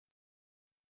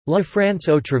La France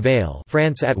au travail,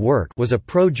 France at Work, was a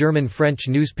pro-German French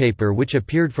newspaper which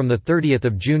appeared from 30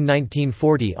 June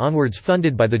 1940 onwards,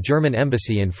 funded by the German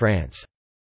embassy in France.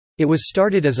 It was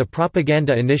started as a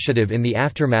propaganda initiative in the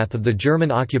aftermath of the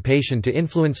German occupation to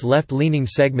influence left-leaning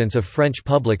segments of French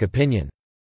public opinion.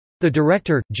 The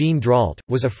director, Jean Drault,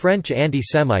 was a French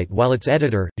anti-Semite, while its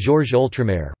editor, Georges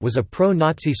Outremer, was a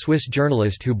pro-Nazi Swiss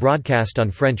journalist who broadcast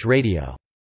on French radio.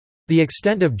 The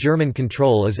extent of German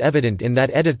control is evident in that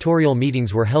editorial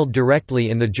meetings were held directly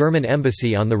in the German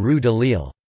embassy on the Rue de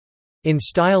Lille. In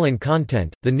style and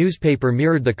content, the newspaper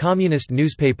mirrored the communist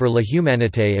newspaper La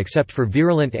Humanité except for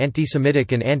virulent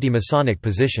anti-Semitic and anti-Masonic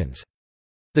positions.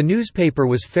 The newspaper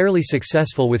was fairly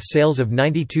successful with sales of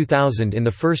 92,000 in the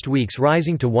first weeks,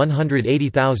 rising to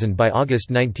 180,000 by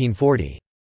August 1940.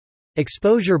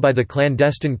 Exposure by the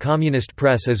clandestine communist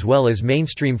press as well as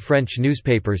mainstream French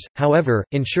newspapers, however,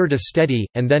 ensured a steady,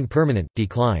 and then permanent,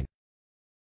 decline.